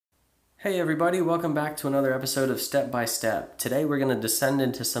Hey everybody, welcome back to another episode of Step by Step. Today we're going to descend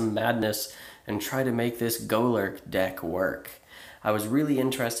into some madness and try to make this Golurk deck work. I was really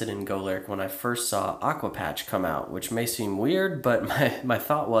interested in Golurk when I first saw Aqua Patch come out, which may seem weird, but my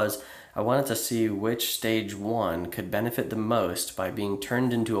thought was I wanted to see which stage 1 could benefit the most by being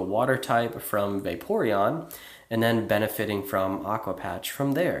turned into a water type from Vaporeon and then benefiting from Aqua Patch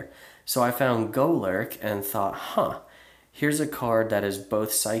from there. So I found Golurk and thought, here's a card that is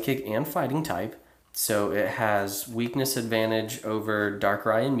both Psychic and Fighting type, so it has weakness advantage over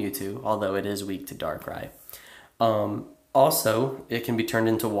Darkrai and Mewtwo, although it is weak to Darkrai. Also, it can be turned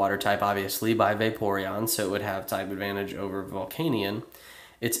into Water type, obviously, by Vaporeon, so it would have type advantage over Volcanion.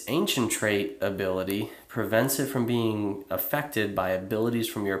 Its Ancient Trait ability prevents it from being affected by abilities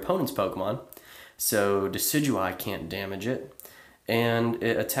from your opponent's Pokemon, so Decidueye can't damage it. And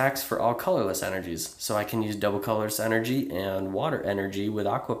it attacks for all colorless energies. So I can use double colorless energy and water energy with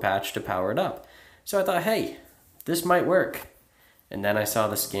Aqua Patch to power it up. So I thought, hey, this might work. And then I saw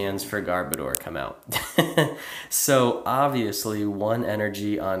the scans for Garbodor come out. So obviously 1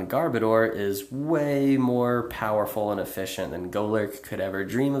 energy on Garbodor is way more powerful and efficient than Golurk could ever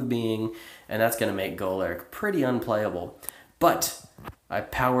dream of being. And that's going to make Golurk pretty unplayable. But I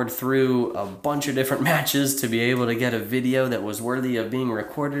powered through a bunch of different matches to be able to get a video that was worthy of being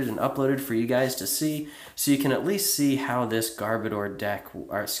recorded and uploaded for you guys to see, so you can at least see how this so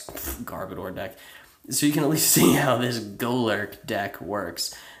you can at least see how this Golurk deck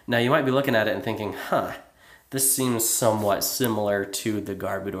works. Now you might be looking at it and thinking, this seems somewhat similar to the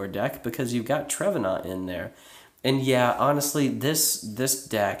Garbodor deck because you've got Trevenant in there. And yeah, honestly, this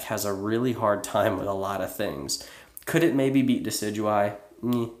deck has a really hard time with a lot of things. Could it maybe beat Decidueye?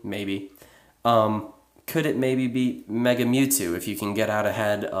 Maybe. Could it maybe beat Mega Mewtwo if you can get out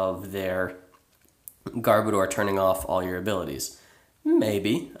ahead of their Garbodor turning off all your abilities?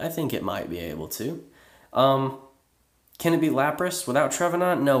 Maybe. I think it might be able to. Can it beat Lapras without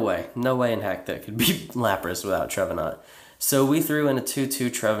Trevenant? No way. No way in heck that it could beat Lapras without Trevenant. So we threw in a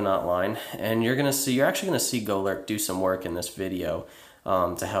 2-2 Trevenant line, and you're actually gonna see Golurk do some work in this video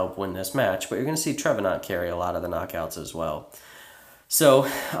to help win this match, but you're going to see Trevenant carry a lot of the knockouts as well. So,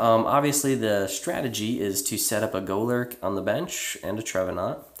 obviously the strategy is to set up a Golurk on the bench and a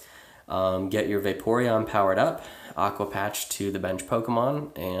Trevenant, get your Vaporeon powered up, Aqua Patch to the bench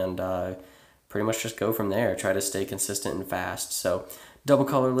Pokemon, and pretty much just go from there. Try to stay consistent and fast. So, double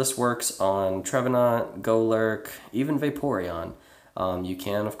colorless works on Trevenant, Golurk, even Vaporeon. You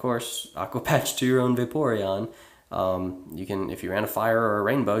can, of course, Aqua Patch to your own Vaporeon. You can, if you ran a Fire or a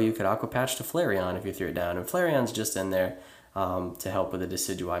Rainbow, you could Aqua Patch to Flareon if you threw it down. And Flareon's just in there to help with the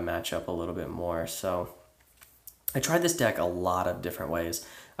Decidueye matchup a little bit more. So I tried this deck a lot of different ways.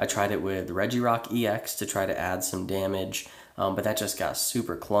 I tried it with Regirock EX to try to add some damage, but that just got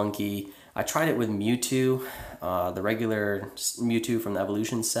super clunky. I tried it with Mewtwo, the regular Mewtwo from the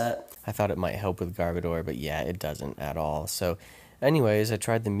Evolution set. I thought it might help with Garbodor, but yeah, it doesn't at all. So anyways, I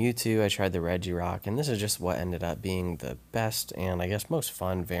tried the Mewtwo, I tried the Regirock, and this is just what ended up being the best and I guess most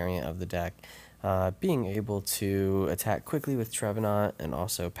fun variant of the deck. Being able to attack quickly with Trevenant and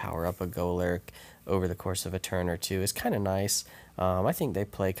also power up a Golurk over the course of a turn or two is kind of nice. I think they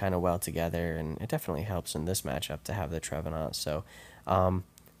play kind of well together, and it definitely helps in this matchup to have the Trevenant. So,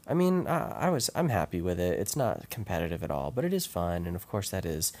 I mean, I'm happy with it. It's not competitive at all, but it is fun, and of course that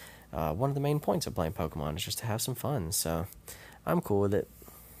is one of the main points of playing Pokemon is just to have some fun. So I'm cool with it.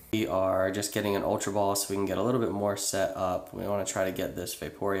 We are just getting an Ultra Ball so we can get a little bit more set up. We want to try to get this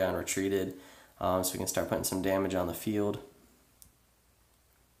Vaporeon retreated so we can start putting some damage on the field.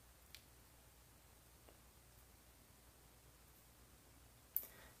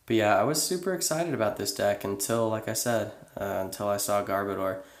 But yeah, I was super excited about this deck until, like I said, until I saw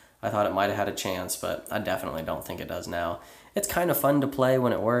Garbodor. I thought it might have had a chance, but I definitely don't think it does now. It's kind of fun to play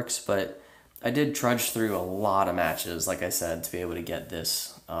when it works, but I did trudge through a lot of matches, like I said, to be able to get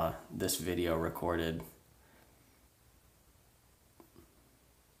this this video recorded.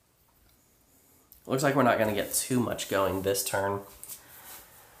 Looks like we're not going to get too much going this turn.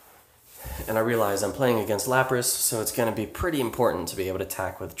 And I realize I'm playing against Lapras, so it's going to be pretty important to be able to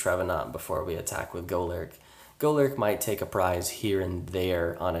attack with Trevenant before we attack with Golurk. Golurk might take a prize here and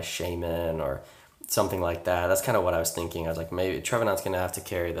there on a Shaman or something like that. That's kind of what I was thinking. I was like, maybe Trevenant's going to have to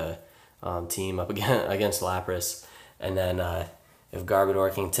carry the team up against Lapras. And then if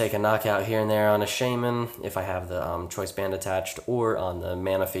Garbodor can take a knockout here and there on a Shaman, if I have the Choice Band attached, or on the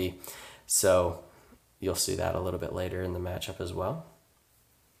Manaphy. So you'll see that a little bit later in the matchup as well.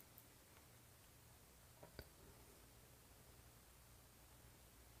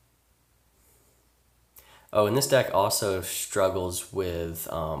 Oh, and this deck also struggles with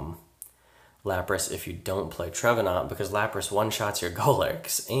Lapras if you don't play Trevenant, because Lapras one-shots your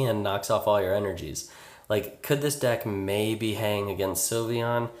Golurks and knocks off all your energies. Like, could this deck maybe hang against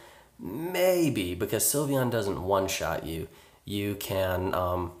Sylveon? Maybe, because Sylveon doesn't one-shot you. You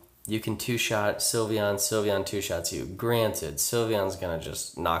can two-shot Sylveon, Sylveon two-shots you. Granted, Sylveon's going to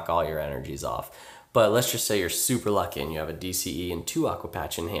just knock all your energies off. But let's just say you're super lucky and you have a DCE and 2 Aqua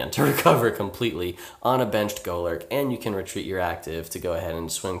Patch in hand to recover completely on a benched Golurk, and you can retreat your active to go ahead and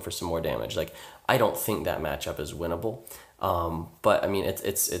swing for some more damage. Like, I don't think that matchup is winnable. But, I mean,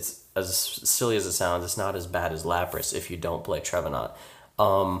 it's as silly as it sounds, it's not as bad as Lapras if you don't play Trevenant.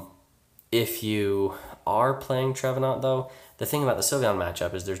 If you are playing Trevenant, though, the thing about the Sylveon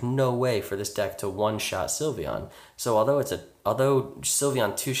matchup is there's no way for this deck to one-shot Sylveon. So although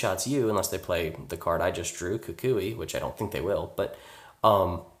Sylveon two-shots you, unless they play the card I just drew, Kukui, which I don't think they will, but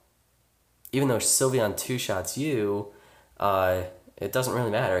even though Sylveon two-shots you, it doesn't really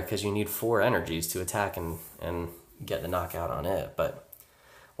matter because you need 4 energies to attack and get the knockout on it. But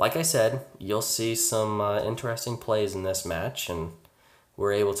like I said, you'll see some interesting plays in this match, and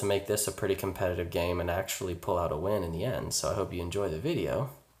we're able to make this a pretty competitive game and actually pull out a win in the end. So I hope you enjoy the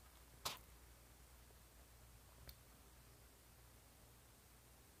video.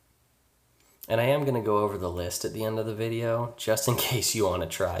 And I am going to go over the list at the end of the video, just in case you want to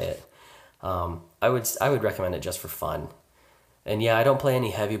try it. I would recommend it just for fun. And yeah, I don't play any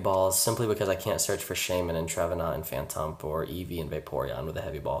heavy balls simply because I can't search for Shaman and Trevenant and Phantump or Eevee and Vaporeon with a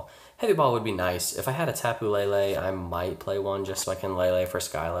heavy ball. Heavy ball would be nice. If I had a Tapu Lele, I might play one just so I can Lele for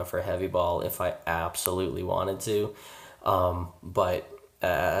Skyla for a heavy ball if I absolutely wanted to. But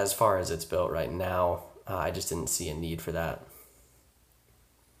as far as it's built right now, I just didn't see a need for that.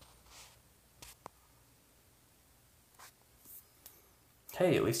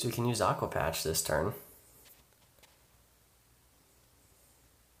 Hey, at least we can use Aqua Patch this turn.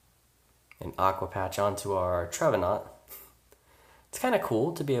 And Aqua Patch onto our Trevenant. It's kind of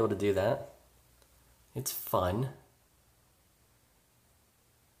cool to be able to do that. It's fun.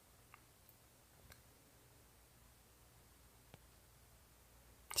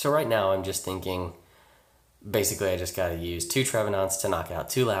 So right now I'm just thinking, basically I just got to use 2 Trevenants to knock out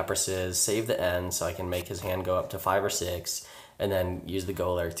 2 Laprases, save the end so I can make his hand go up to 5 or 6, and then use the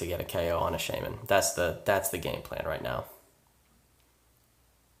Golurk to get a KO on a Shaman. That's the game plan right now.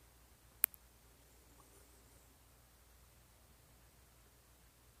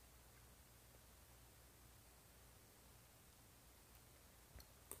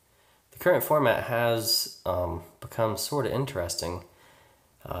 The current format has become sort of interesting.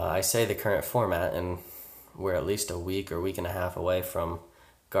 I say the current format, and we're at least a week or week and a half away from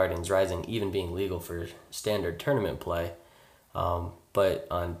Guardians Rising even being legal for standard tournament play. But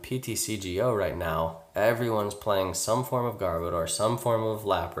on PTCGO right now, everyone's playing some form of Garbodor, some form of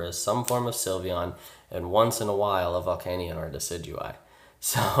Lapras, some form of Sylveon, and once in a while a Volcanion or a Decidueye.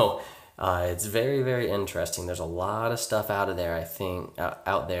 So it's very, very interesting. There's a lot of stuff out there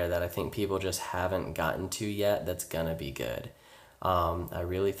that I think people just haven't gotten to yet that's gonna be good. I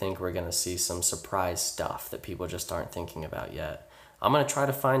really think we're gonna see some surprise stuff that people just aren't thinking about yet. I'm going to try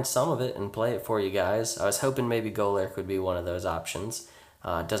to find some of it and play it for you guys. I was hoping maybe Golurk would be one of those options.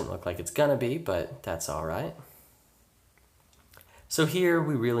 It doesn't look like it's going to be, but that's all right. So here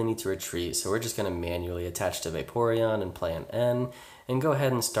we really need to retreat, so we're just going to manually attach to Vaporeon and play an N, and go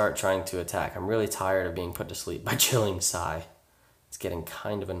ahead and start trying to attack. I'm really tired of being put to sleep by Chilling Sigh. It's getting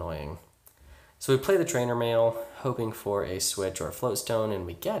kind of annoying. So we play the Trainer Mail, hoping for a switch or a Float Stone, and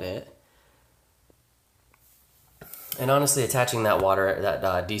we get it. And honestly, attaching that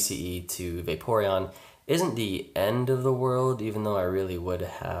DCE to Vaporeon isn't the end of the world, even though I really would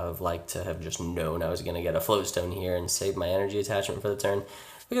have liked to have just known I was going to get a Float Stone here and save my energy attachment for the turn,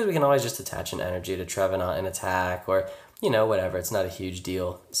 because we can always just attach an energy to Trevenant and attack, or, you know, whatever. It's not a huge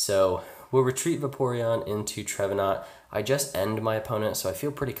deal. So we'll retreat Vaporeon into Trevenant. I just end my opponent, so I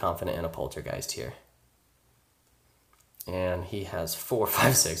feel pretty confident in a Poltergeist here. And he has 4,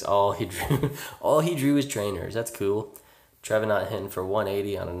 5, 6. All he drew was trainers. That's cool. Trevenant hitting for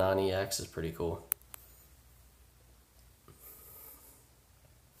 180 on a non-EX is pretty cool.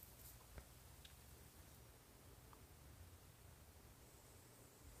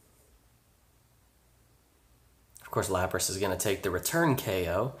 Of course, Lapras is going to take the return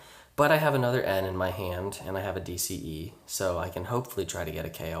KO, but I have another N in my hand, and I have a DCE, so I can hopefully try to get a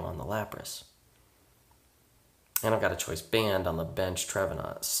KO on the Lapras. And I've got a choice band on the bench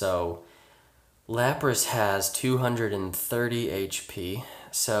Trevenant. So Lapras has 230 HP.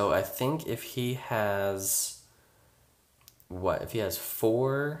 So I think if he has what, if he has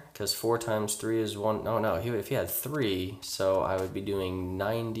 4, because 4 times 3 is 1, no, if he had 3, so I would be doing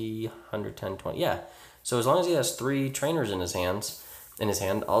 90, 110, 20, yeah. So as long as he has 3 trainers in his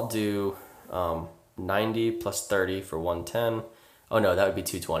hand, I'll do 90 plus 30 for 110. Oh no, that would be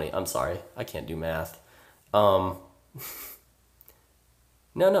 220. I'm sorry, I can't do math.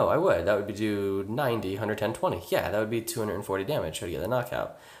 No, I would. That would be do 90, 110, 20. Yeah, that would be 240 damage to get the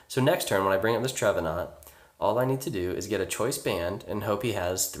knockout. So next turn, when I bring up this Trevenant, all I need to do is get a choice band and hope he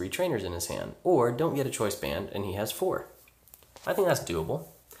has 3 trainers in his hand. Or don't get a choice band and he has 4. I think that's doable.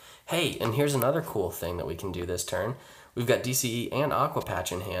 Hey, and here's another cool thing that we can do this turn. We've got DCE and Aqua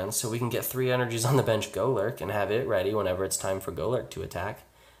Patch in hand, so we can get 3 energies on the bench Golurk and have it ready whenever it's time for Golurk to attack.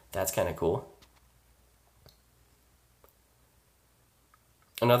 That's kind of cool.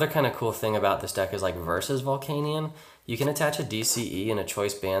 Another kind of cool thing about this deck is like versus Volcanion, you can attach a DCE and a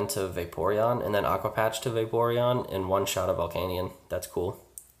choice band to Vaporeon and then Aqua Patch to Vaporeon in one shot of Volcanion. That's cool.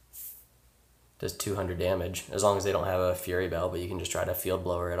 Does 200 damage, as long as they don't have a Fury Bell, but you can just try to Field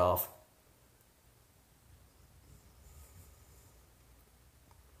Blower it off.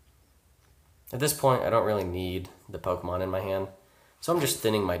 At this point, I don't really need the Pokemon in my hand, so I'm just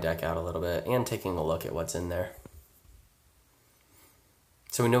thinning my deck out a little bit and taking a look at what's in there.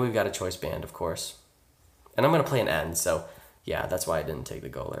 So we know we've got a choice band, of course. And I'm going to play an end, so yeah, that's why I didn't take the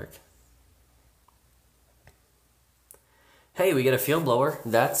Golurk. Hey, we get a Field Blower.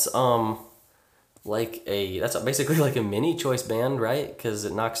 That's that's basically like a mini choice band, right? Because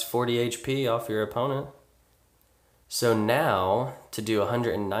it knocks 40 HP off your opponent. So now, to do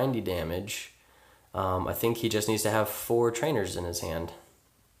 190 damage, I think he just needs to have 4 trainers in his hand.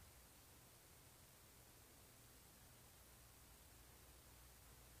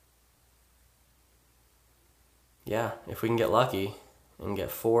 Yeah, if we can get lucky and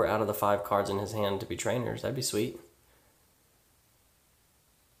get 4 out of the 5 cards in his hand to be trainers, that'd be sweet.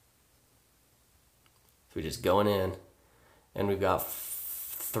 So we're just going in, and we've got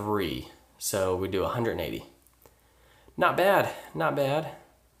 3, so we do 180. Not bad, not bad.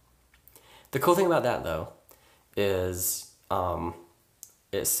 The cool thing about that, though, is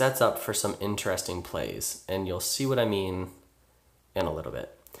it sets up for some interesting plays, and you'll see what I mean in a little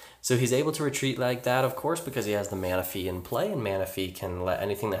bit. So he's able to retreat like that, of course, because he has the Manaphy in play, and Manaphy can let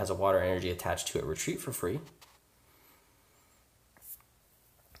anything that has a water energy attached to it retreat for free.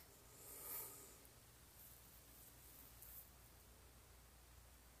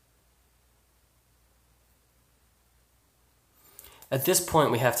 At this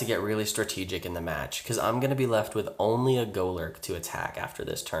point, we have to get really strategic in the match, because I'm going to be left with only a Golurk to attack after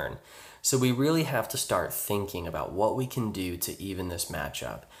this turn. So we really have to start thinking about what we can do to even this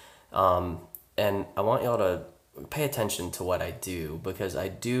matchup. And I want y'all to pay attention to what I do, because I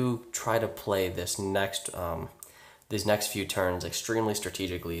do try to play this these next few turns extremely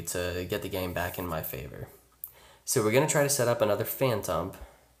strategically to get the game back in my favor. So we're going to try to set up another Phantump.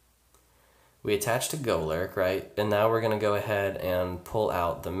 We attach to Golurk, right? And now we're going to go ahead and pull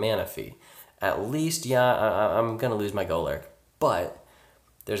out the Manaphy. At least, yeah, I'm going to lose my Golurk, but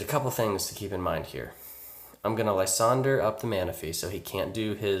there's a couple things to keep in mind here. I'm going to Lysander up the Manaphy so he can't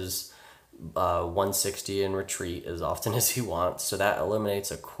do his 160 and retreat as often as he wants, so that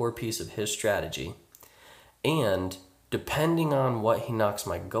eliminates a core piece of his strategy. And depending on what he knocks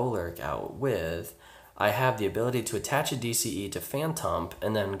my Golurk out with, I have the ability to attach a DCE to Phantump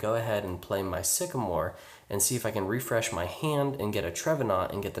and then go ahead and play my Sycamore and see if I can refresh my hand and get a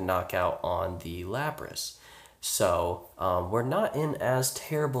Trevenant and get the knockout on the Lapras. So we're not in as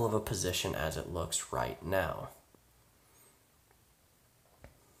terrible of a position as it looks right now.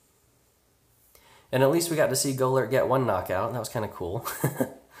 And at least we got to see Golurk get 1 knockout, and that was kind of cool.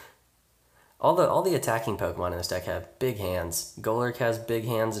 All the attacking Pokemon in this deck have big hands. Golurk has big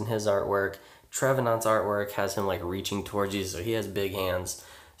hands in his artwork. Trevenant's artwork has him like reaching towards you, so he has big hands.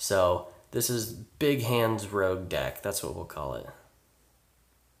 So this is big hands rogue deck. That's what we'll call it.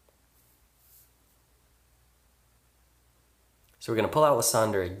 So we're gonna pull out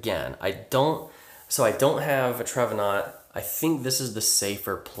Lysander again. I don't have a Trevenant. I think this is the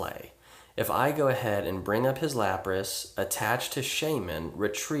safer play. If I go ahead and bring up his Lapras, attach to Shaman,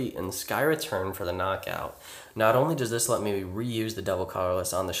 retreat, and Sky Return for the knockout, not only does this let me reuse the Double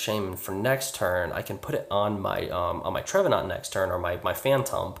Colorless on the Shaman for next turn, I can put it on my Trevenant next turn, or my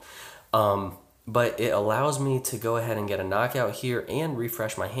Phantump, but it allows me to go ahead and get a knockout here and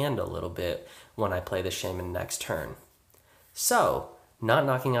refresh my hand a little bit when I play the Shaman next turn. So, not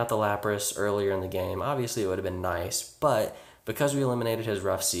knocking out the Lapras earlier in the game, obviously it would have been nice, but because we eliminated his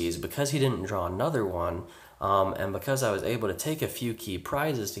Rough Seas, because he didn't draw another one, And because I was able to take a few key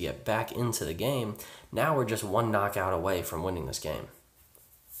prizes to get back into the game, now we're just one knockout away from winning this game.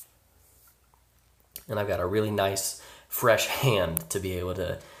 And I've got a really nice, fresh hand to be able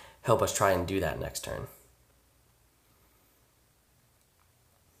to help us try and do that next turn.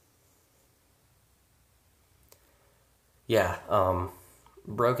 Yeah,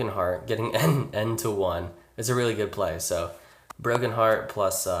 Broken Heart, getting N to 1. It's a really good play. So, Broken Heart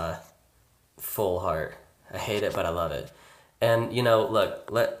plus Full Heart. I hate it, but I love it. And, you know, look,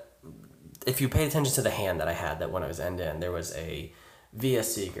 if you paid attention to the hand that I had, that when I was end in, there was a Via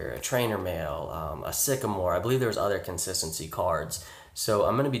Seeker, a Trainer Mail, a Sycamore. I believe there was other consistency cards. So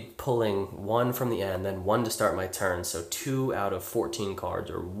I'm going to be pulling one from the end, then one to start my turn. So 2 out of 14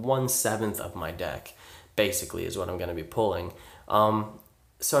 cards, or 1/7 of my deck, basically, is what I'm going to be pulling.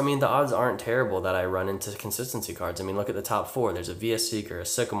 So, I mean, the odds aren't terrible that I run into consistency cards. I mean, look at the top 4. There's a Via Seeker, a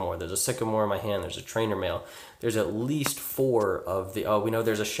Sycamore. There's a Sycamore in my hand. There's a Trainer Mail. There's at least 4 of the... Oh, we know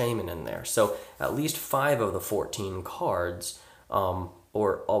there's a Shaman in there. So, at least 5 of the 14 cards,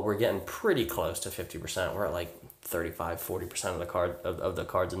 we're getting pretty close to 50%. We're at like 35, 40% of the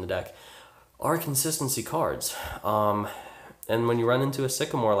cards in the deck are consistency cards. And when you run into a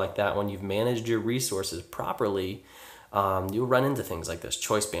Sycamore like that, when you've managed your resources properly... you'll run into things like this: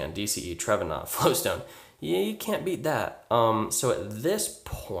 Choice Band, DCE, Trevenant, Flowstone. Yeah, you can't beat that. So at this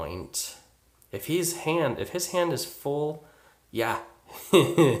point, if his hand is full, yeah,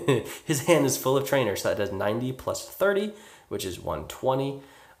 his hand is full of trainers. So that does 90 plus 30, which is 120.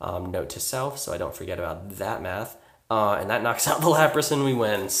 Note to self, so I don't forget about that math. And that knocks out the Lapras and we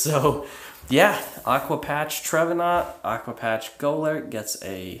win. So, yeah, Aqua Patch Trevenant, Aqua Patch Golurk gets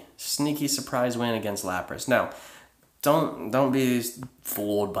a sneaky surprise win against Lapras. Now, don't be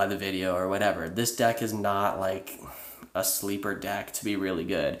fooled by the video or whatever. This deck is not like a sleeper deck to be really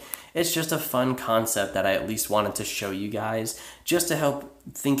good. It's just a fun concept that I at least wanted to show you guys, just to help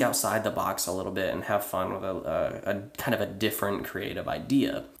think outside the box a little bit and have fun with a kind of a different creative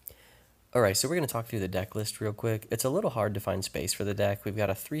idea. Alright, so we're going to talk through the deck list real quick. It's a little hard to find space for the deck. We've got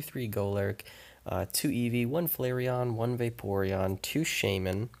a 3/3 Golurk, 2 Eevee, 1 Flareon, 1 Vaporeon, 2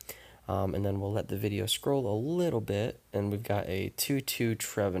 Shaman, and then we'll let the video scroll a little bit, and we've got a 2/2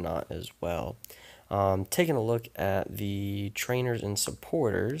 Trevenant as well. Taking a look at the trainers and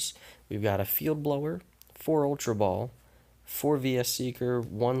supporters, we've got a Field Blower, 4 Ultra Ball, 4 Via Seeker,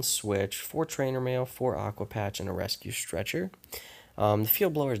 1 Switch, 4 Trainer Mail, 4 Aqua Patch, and a Rescue Stretcher. The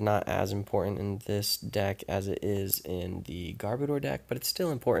Field Blower is not as important in this deck as it is in the Garbodor deck, but it's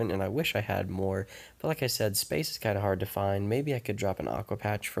still important, and I wish I had more. But like I said, space is kind of hard to find. Maybe I could drop an Aqua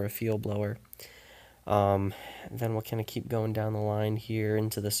Patch for a Field Blower. Then we'll kind of keep going down the line here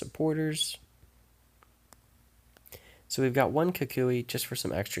into the supporters. So we've got 1 Kukui just for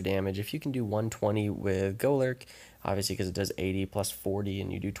some extra damage. If you can do 120 with Golurk, obviously because it does 80 plus 40,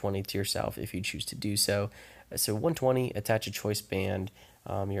 and you do 20 to yourself if you choose to do so. So 120, attach a Choice Band,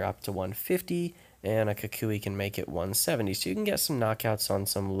 you're up to 150, and a Kukui can make it 170. So you can get some knockouts on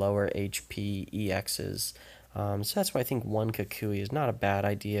some lower HP EXs. So that's why I think 1 Kukui is not a bad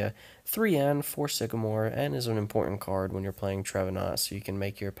idea. 3 N, 4 Sycamore. N is an important card when you're playing Trevenant, so you can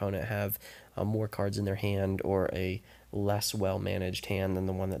make your opponent have more cards in their hand or a less well-managed hand than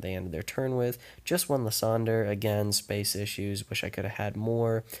the one that they ended their turn with. Just 1 Lysander, again, space issues, wish I could have had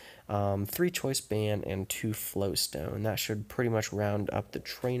more. 3 Choice Band and 2 Flowstone. That should pretty much round up the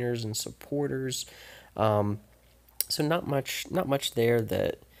trainers and supporters. So not much there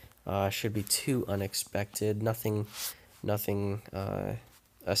that should be too unexpected. Nothing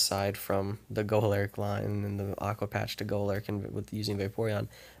aside from the Golurk line and the Aqua Patch to Golurk and with using Vaporeon.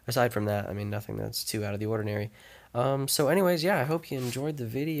 Aside from that, I mean, nothing that's too out of the ordinary. So anyways, yeah, I hope you enjoyed the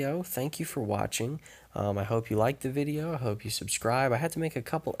video. Thank you for watching. I hope you liked the video. I hope you subscribe. I had to make a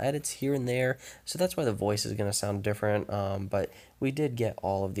couple edits here and there, so that's why the voice is going to sound different. But we did get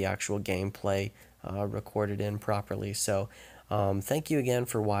all of the actual gameplay recorded in properly. So thank you again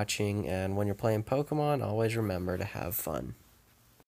for watching, and when you're playing Pokemon, always remember to have fun.